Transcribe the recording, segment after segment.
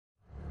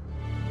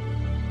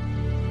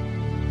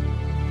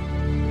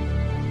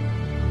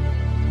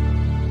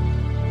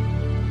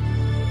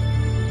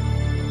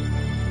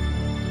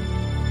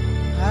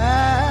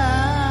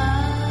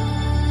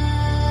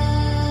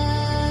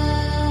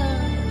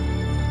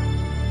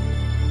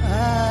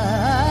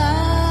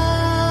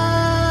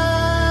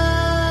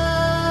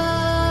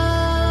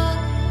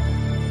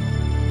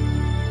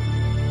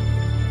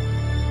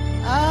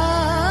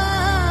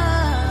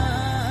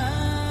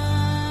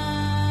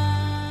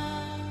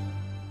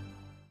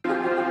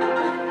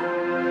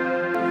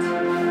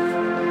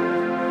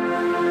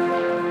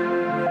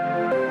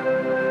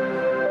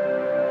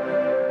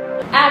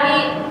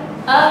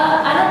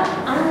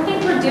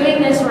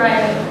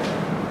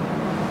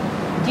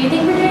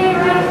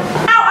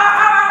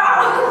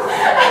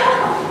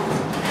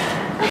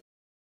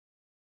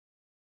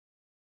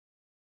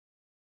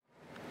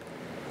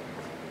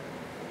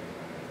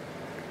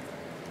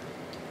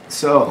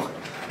So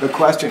the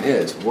question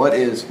is, what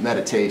is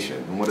meditation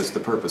and what is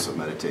the purpose of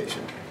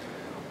meditation?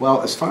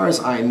 Well, as far as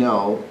I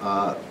know,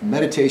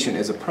 meditation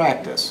is a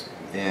practice.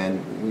 And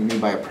what we mean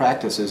by a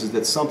practice is that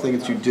it's something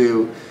that you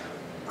do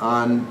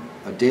on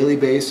a daily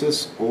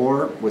basis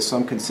or with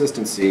some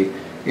consistency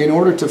in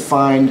order to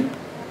find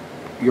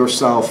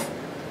yourself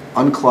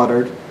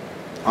uncluttered,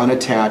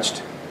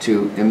 unattached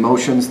to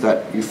emotions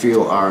that you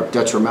feel are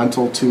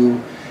detrimental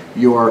to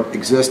your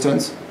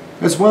existence,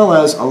 as well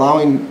as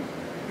allowing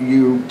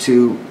you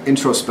to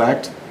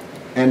introspect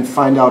and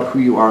find out who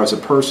you are as a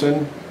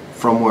person,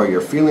 from where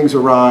your feelings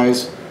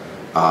arise,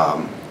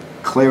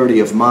 clarity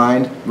of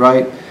mind,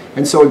 right?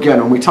 And so again,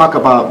 when we talk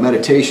about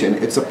meditation,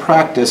 it's a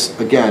practice,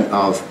 again,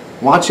 of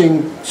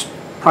watching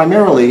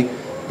primarily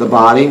the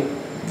body,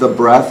 the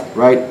breath,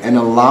 right, and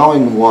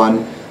allowing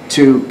one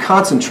to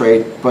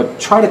concentrate, but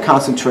try to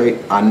concentrate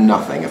on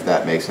nothing, if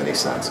that makes any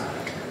sense.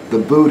 The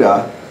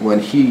Buddha, when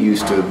he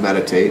used to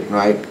meditate,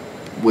 right,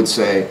 would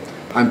say,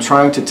 I'm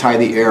trying to tie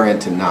the air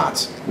into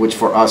knots, which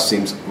for us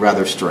seems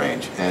rather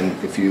strange. And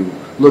if you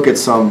look at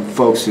some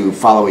folks who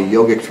follow a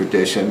yogic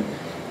tradition,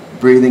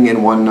 breathing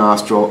in one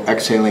nostril,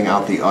 exhaling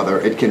out the other,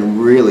 it can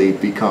really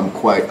become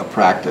quite a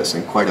practice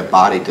and quite a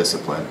body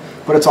discipline.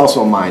 But it's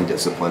also a mind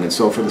discipline. And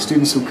so for the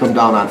students who come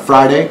down on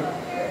Friday,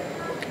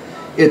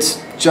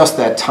 it's just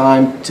that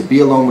time to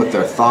be alone with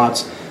their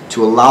thoughts,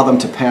 to allow them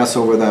to pass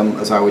over them,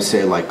 as I always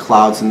say, like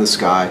clouds in the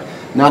sky,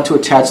 not to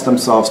attach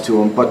themselves to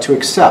them, but to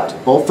accept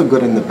both the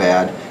good and the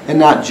bad, and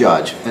not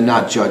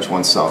judge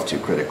oneself too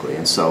critically.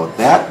 And so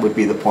that would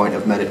be the point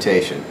of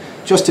meditation,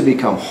 just to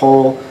become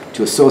whole,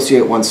 to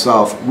associate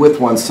oneself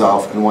with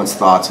oneself and one's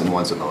thoughts and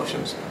one's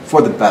emotions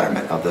for the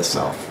betterment of the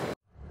self.